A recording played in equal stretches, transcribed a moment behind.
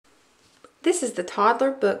This is the Toddler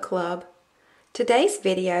Book Club. Today's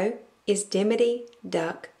video is Dimity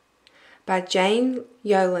Duck by Jane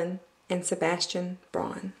Yolen and Sebastien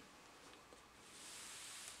Braun.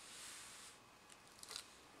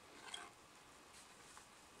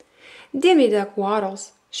 Dimity Duck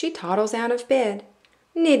waddles, she toddles out of bed.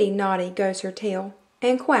 Nitty naughty goes her tail,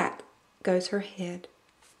 and quack goes her head.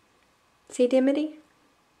 See Dimity?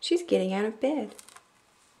 She's getting out of bed.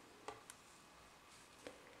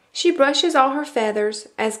 She brushes all her feathers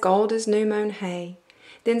as gold as new-mown hay,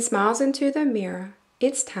 then smiles into the mirror.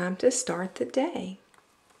 It's time to start the day.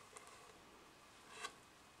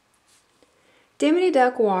 Dimity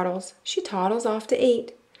Duck waddles, she toddles off to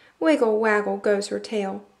eat. Wiggle waggle goes her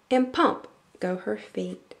tail, and pump go her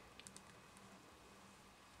feet.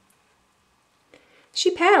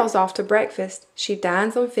 She paddles off to breakfast. She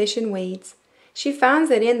dines on fish and weeds. She finds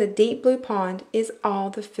that in the deep blue pond is all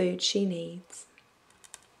the food she needs.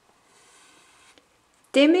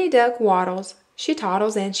 Dimity Duck waddles, she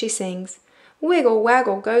toddles and she sings. Wiggle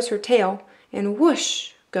waggle goes her tail, and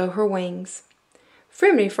whoosh go her wings.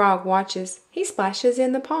 Frimity Frog watches, he splashes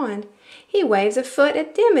in the pond. He waves a foot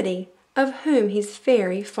at Dimity, of whom he's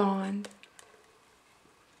very fond.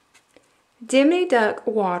 Dimity Duck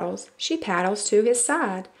waddles, she paddles to his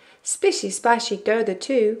side. Splishy splashy go the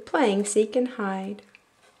two, playing seek and hide.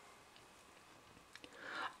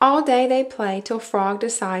 All day they play till Frog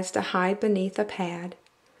decides to hide beneath a pad.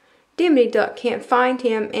 Dimity Duck can't find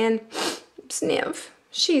him and sniff,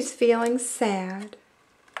 she's feeling sad.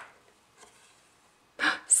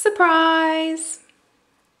 Surprise!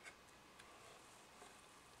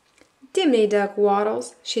 Dimity Duck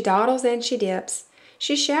waddles, she dawdles and she dips.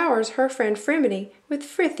 She showers her friend Frimity with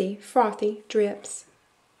frothy drips.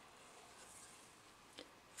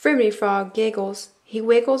 Frimity Frog giggles, he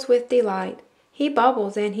wiggles with delight. He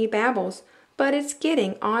bubbles and he babbles, but it's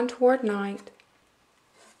getting on toward night.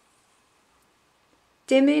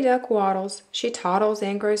 Dimity Duck waddles, she toddles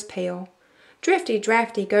and grows pale. Drifty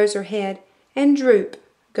drafty goes her head, and droop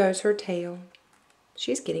goes her tail.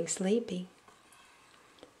 She's getting sleepy.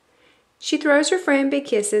 She throws her friend big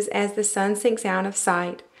kisses as the sun sinks out of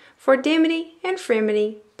sight. For Dimity and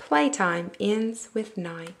Frimity, playtime ends with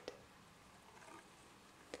night.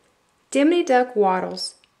 Dimity Duck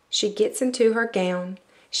waddles, she gets into her gown.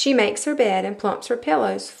 She makes her bed and plumps her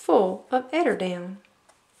pillows full of eiderdown.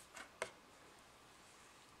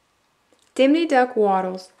 Dimity Duck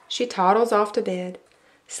waddles, she toddles off to bed.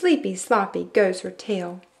 Sleepy sloppy goes her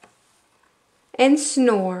tail, and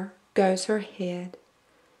snore goes her head.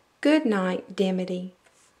 Good night, Dimity.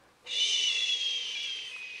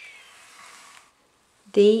 Shh.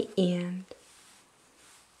 The end.